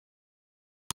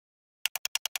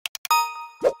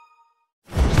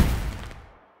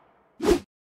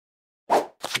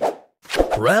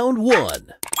Round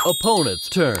 1. Opponent's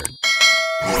turn.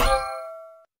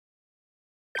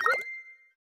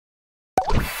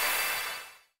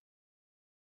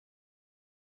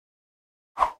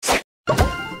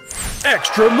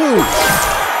 Extra move!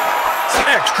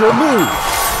 Extra move!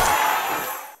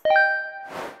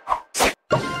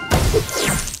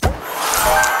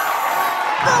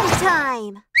 Go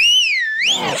time!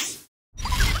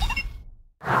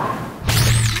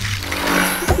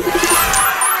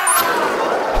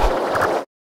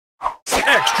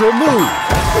 Extra move!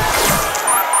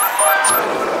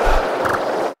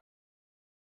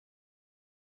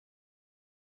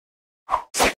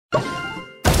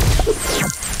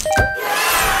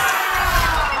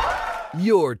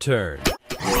 Your turn.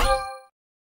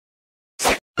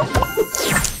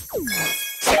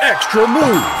 Extra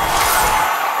move!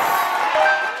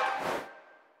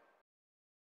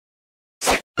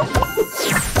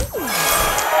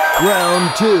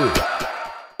 Round 2.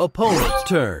 Opponent's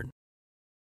turn.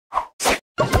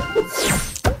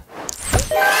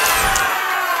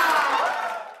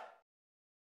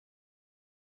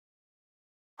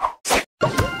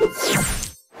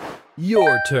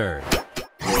 Your turn.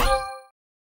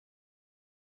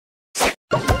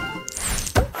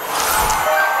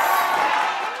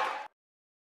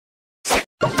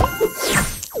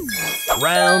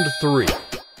 Round 3.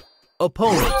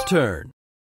 Opponent's turn.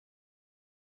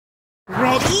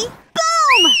 Ready?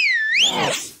 Boom!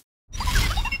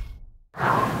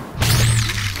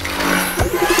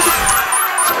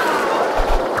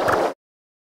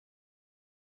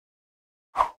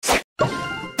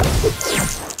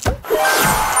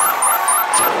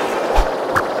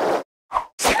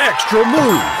 Extra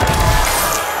move!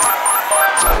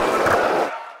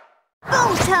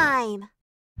 Go time!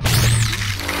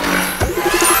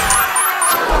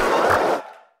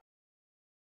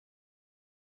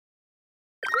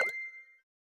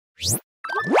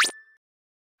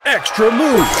 Extra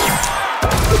move!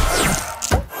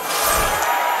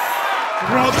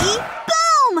 Ready?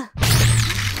 Boom!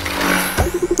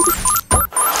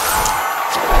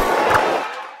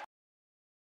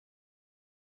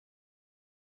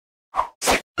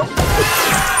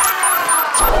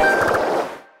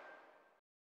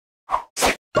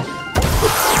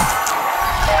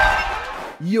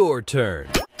 Your turn.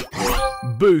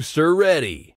 Booster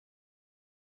ready.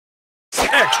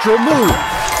 Extra move!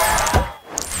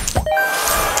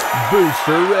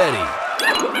 Booster ready.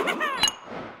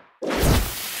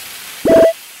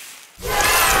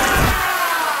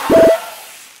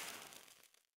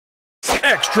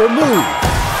 Extra move!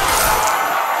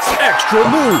 Extra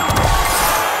move!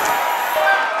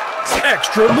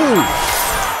 Extra move!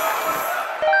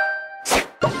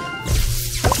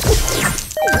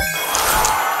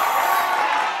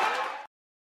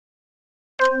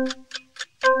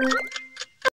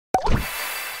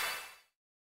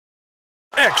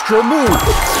 Extra move!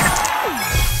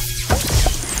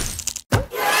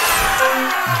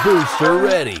 Booster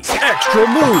ready. Extra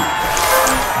move!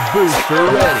 Booster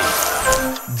ready.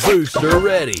 Booster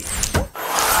ready.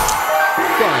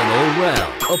 Final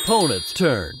round. Opponent's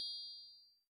turn.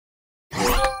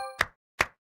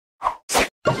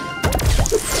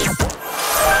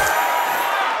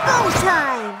 Go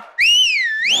time!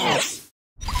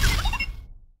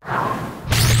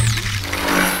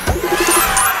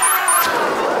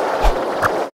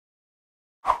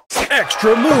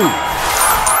 Extra move!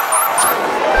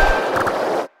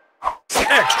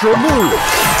 Extra move!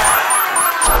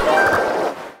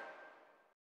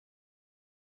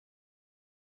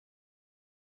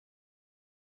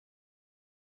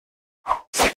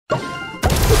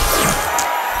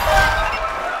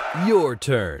 Your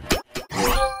turn.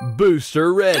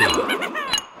 Booster ready.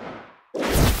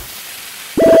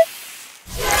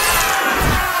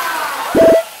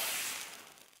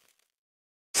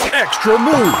 Extra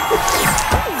move!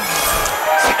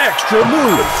 Extra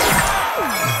move!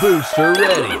 Booster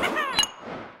ready.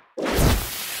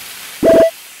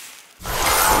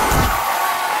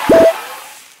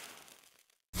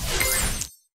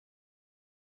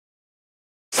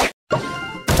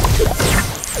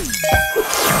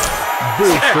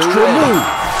 Booster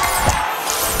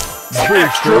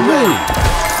extra ready. Move!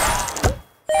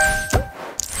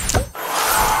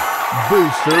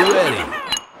 Booster ready. Booster ready.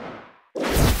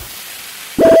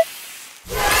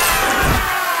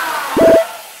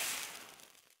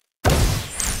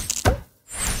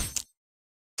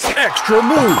 Extra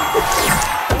move!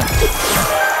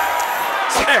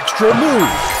 Extra move!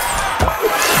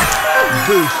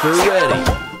 Booster ready.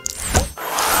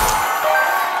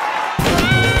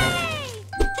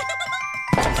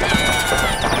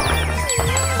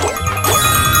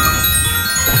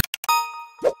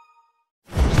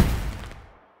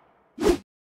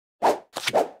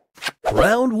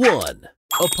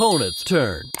 Opponent's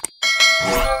turn.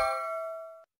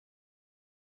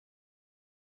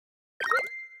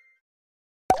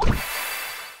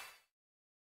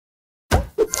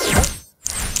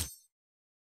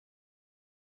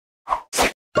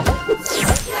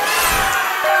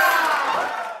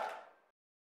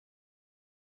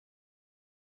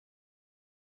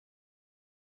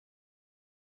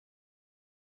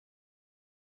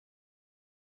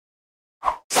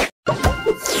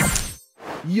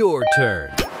 Your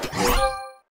turn.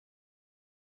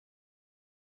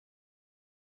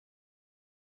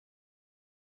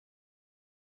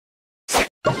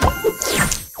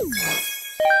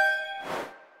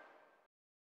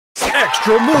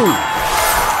 Extra move.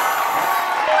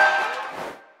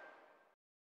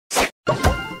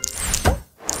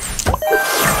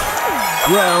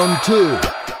 Round 2.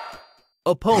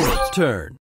 Opponent's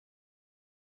turn.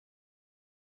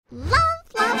 Love,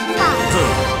 love,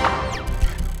 love.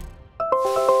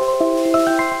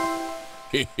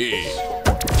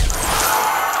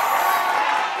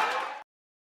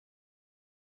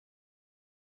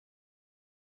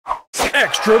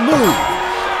 Extra move.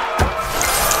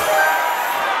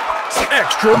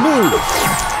 Extra move.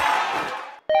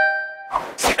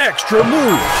 Extra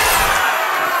move.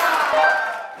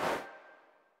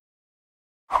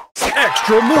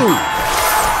 Extra move.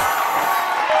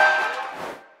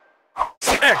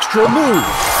 Extra move.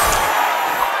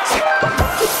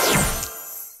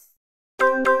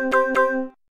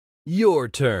 Your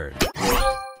turn.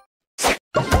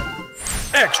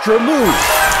 Extra move.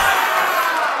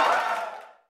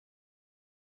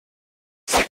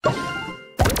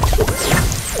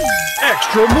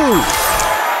 Extra move.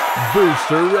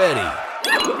 Booster ready.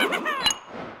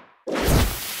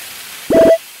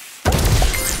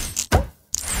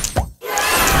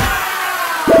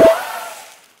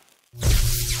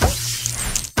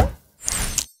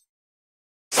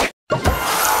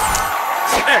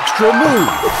 Extra move.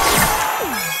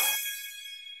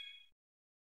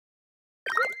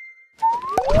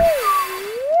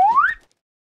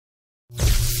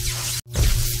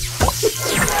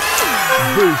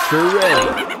 Booster ready.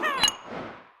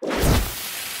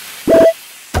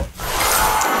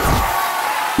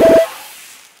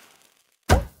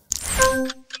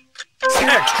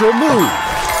 Extra move.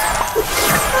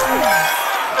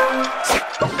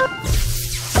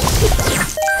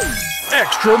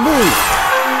 Extra move.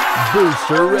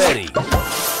 Booster ready.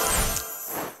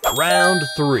 Round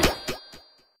 3.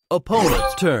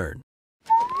 Opponent's turn.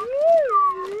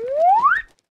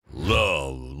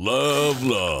 Love, love,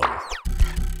 love.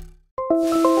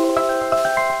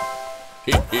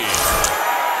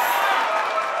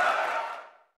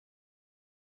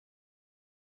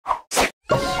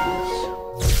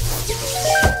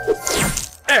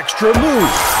 Extra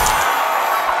move.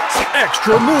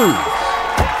 Extra move.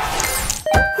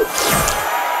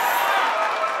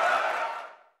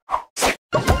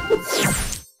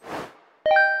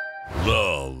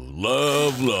 Love,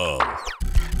 love, love.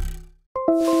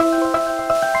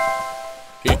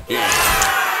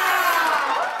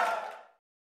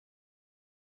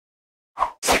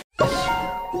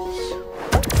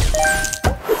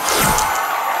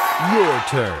 Your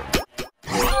turn.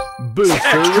 Booster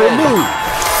extra ready. Move.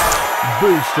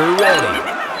 Booster ready.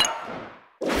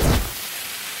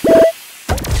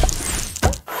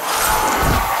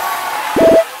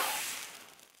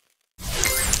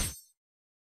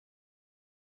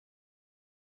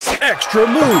 Extra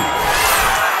move.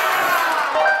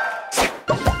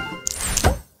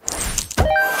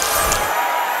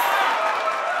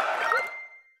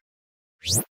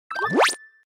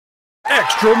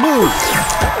 Extra move.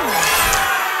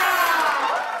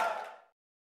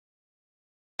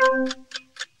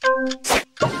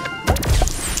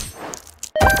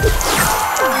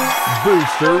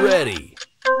 Booster ready.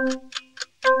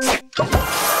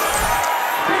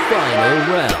 Final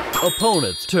round.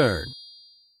 Opponent's turn.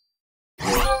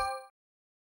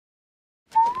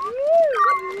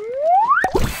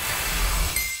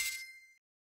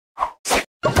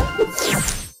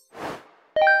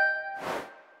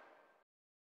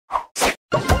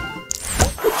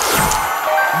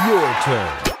 Your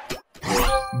turn.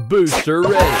 Booster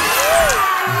ready.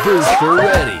 Booster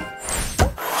ready.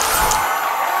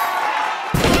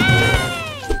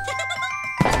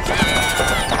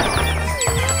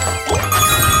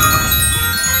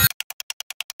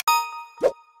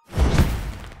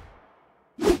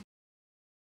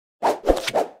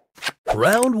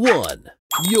 Round 1.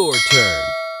 Your turn.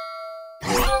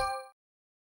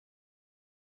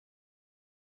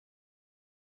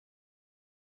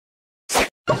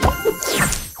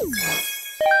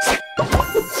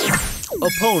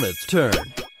 Opponent's turn.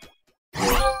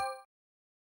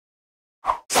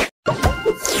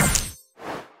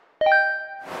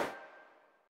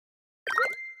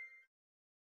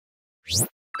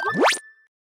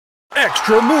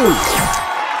 Extra move.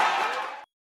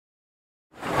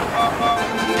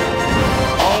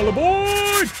 All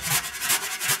aboard!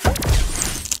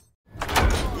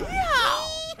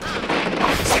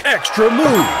 Extra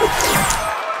move.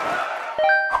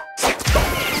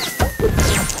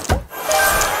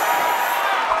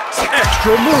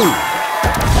 Extra move.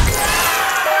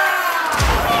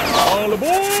 All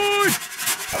aboard!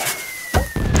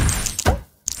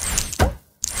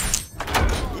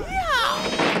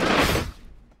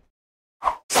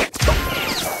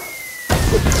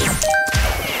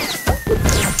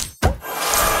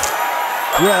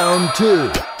 Round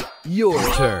 2. Your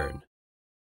turn.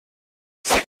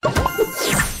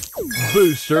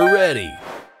 Booster ready.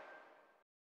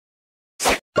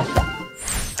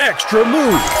 Extra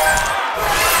move.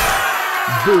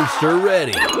 Booster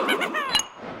ready.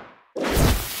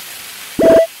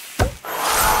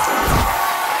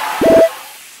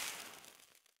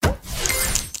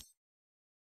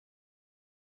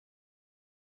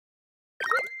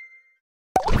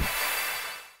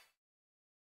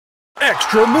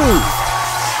 Extra move.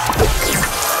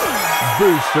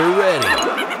 Booster ready.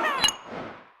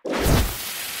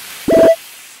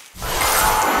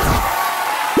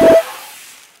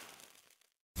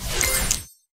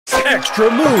 Extra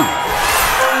move.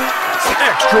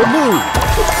 Extra move.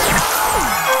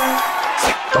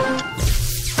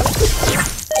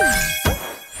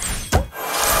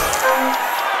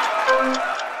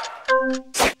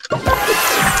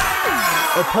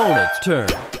 Opponent's turn.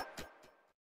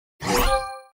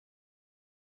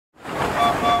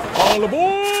 All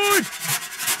aboard!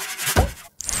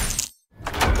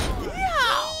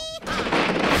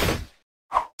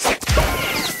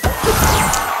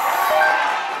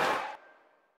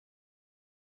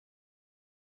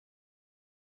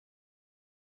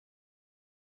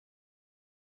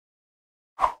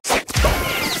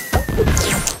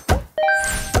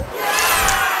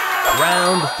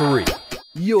 Round 3.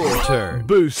 Your turn.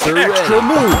 Booster ready. Extra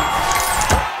move.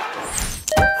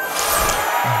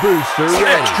 Booster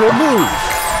ready. Extra move.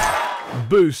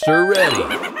 Booster ready.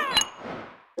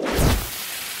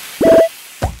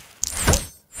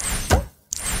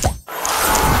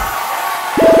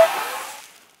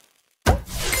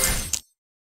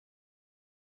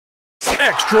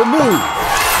 Extra move.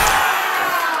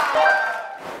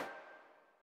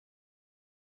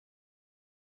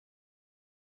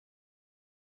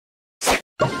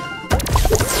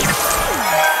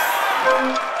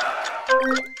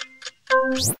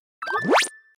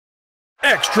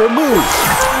 Extra move.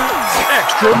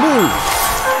 Extra move.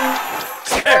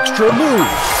 Extra move.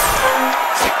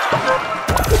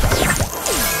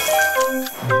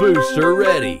 Booster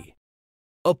ready.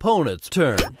 Opponent's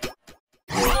turn.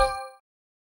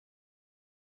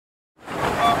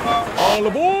 All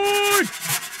aboard!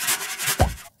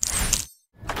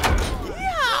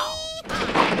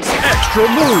 Extra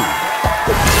move.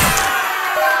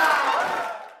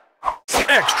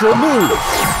 Extra move.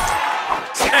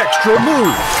 Extra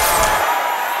move.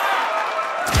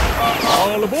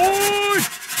 All aboard!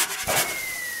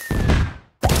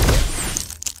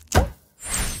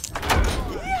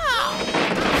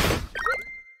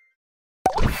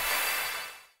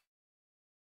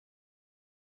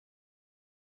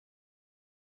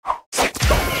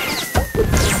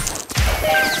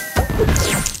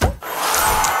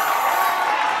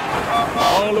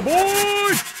 All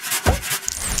aboard!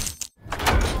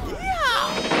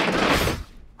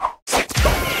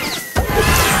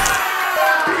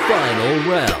 Final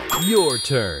round. Your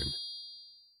turn.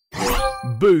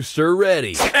 Booster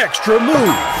ready. Extra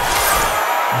move.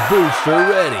 Booster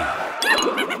ready.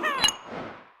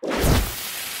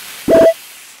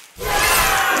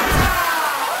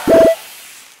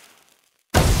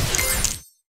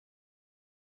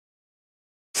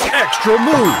 Extra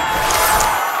move.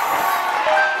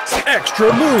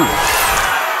 Extra move.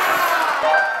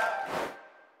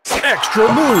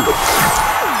 Extra move.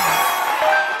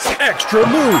 Extra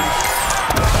move.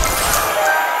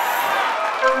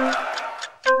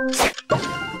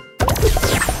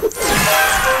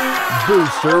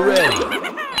 Booster ready.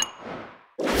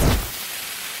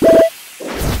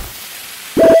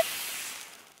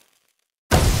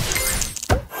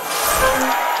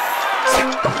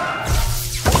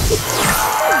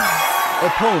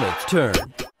 Opponent's turn.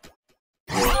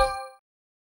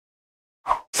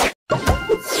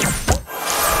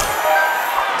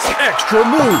 Extra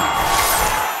move.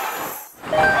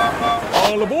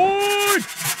 All aboard!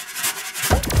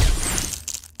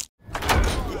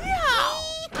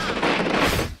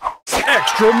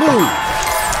 Extra move.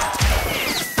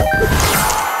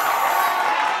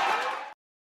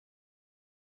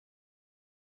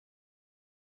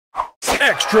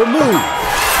 Extra move!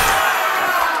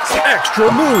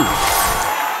 Extra move!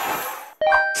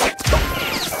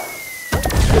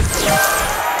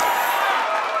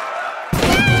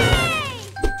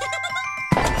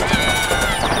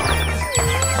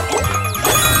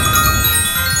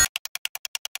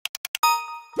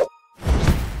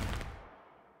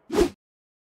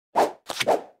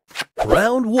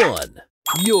 Round 1.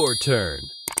 Your turn.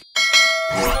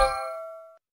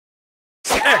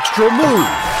 Extra move!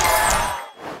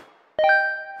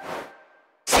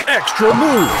 Extra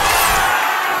move!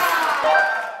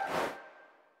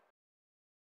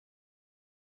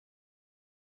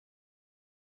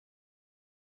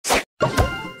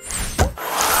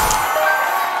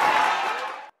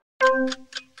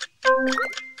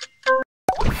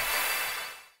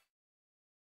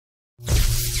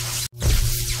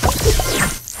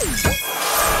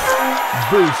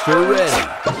 Booster ready.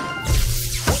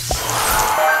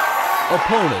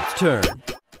 Opponent's turn.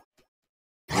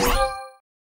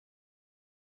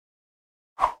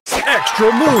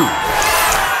 Extra move!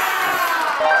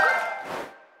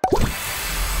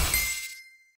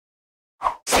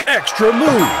 Extra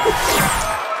move!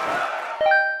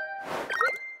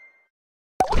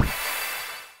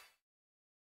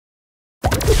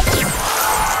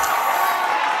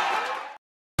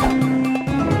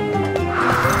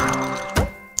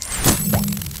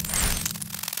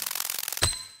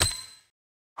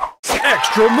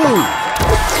 Extra move!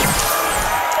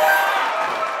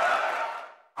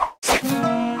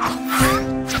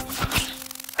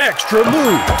 Extra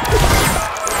move!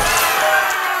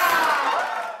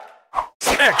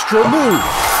 Extra move!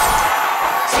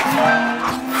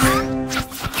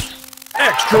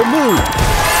 Extra move!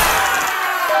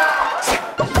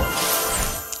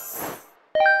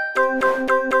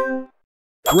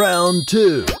 Round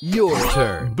 2. Your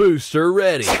turn. Booster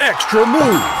ready. Extra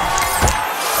move!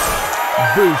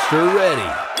 Booster ready.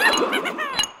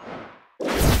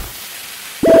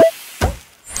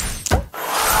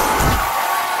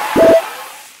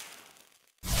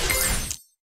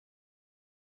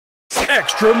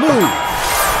 Extra move!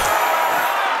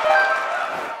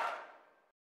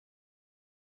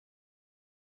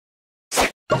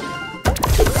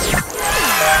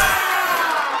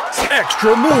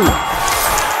 Extra move!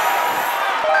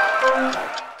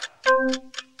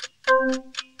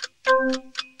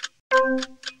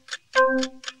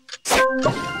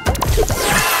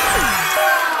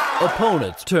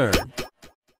 Opponent's turn.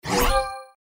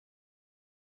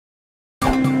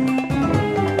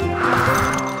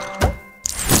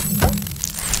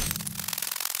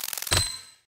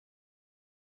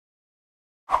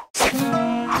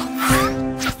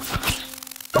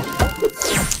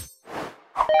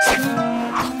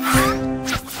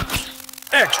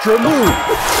 Extra move!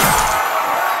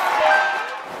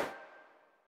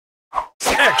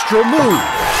 Extra move!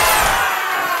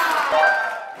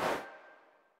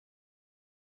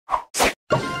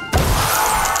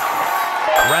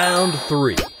 Round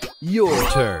 3. Your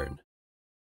turn.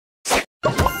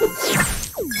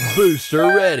 Booster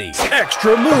ready.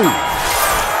 Extra move!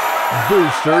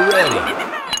 Booster ready.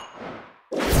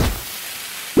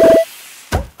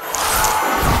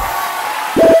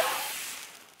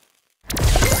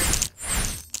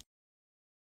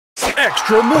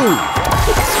 Extra move!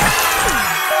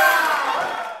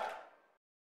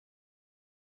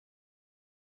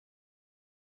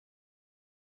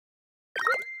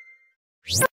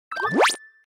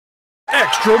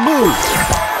 Extra move!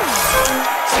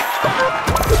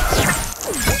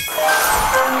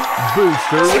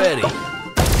 Booster ready.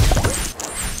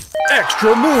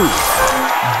 Extra move!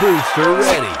 Booster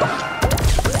ready.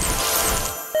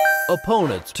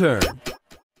 Opponent's turn.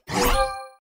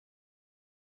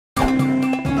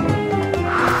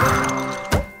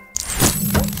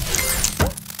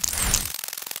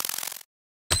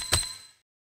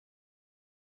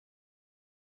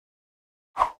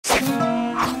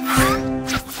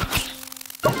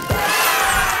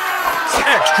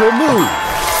 Extra move!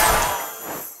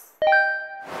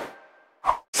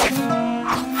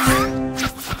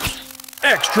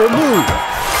 Extra move!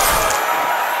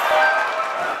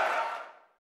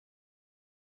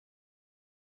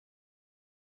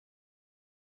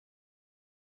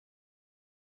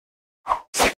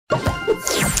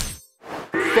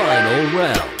 Final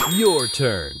round. Your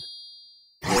turn.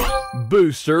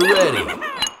 Booster ready.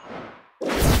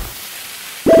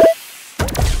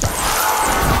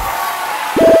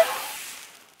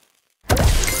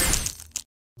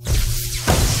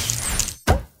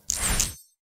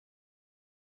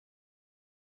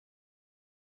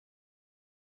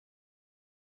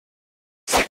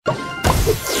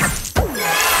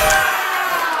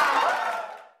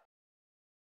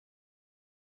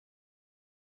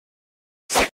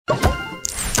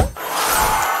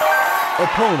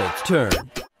 Opponent's turn.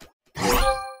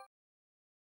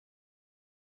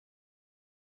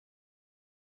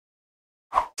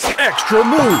 Extra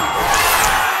move.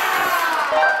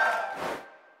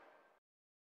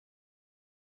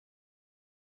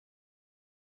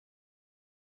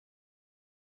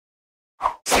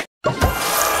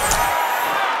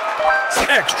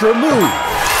 Extra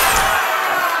move.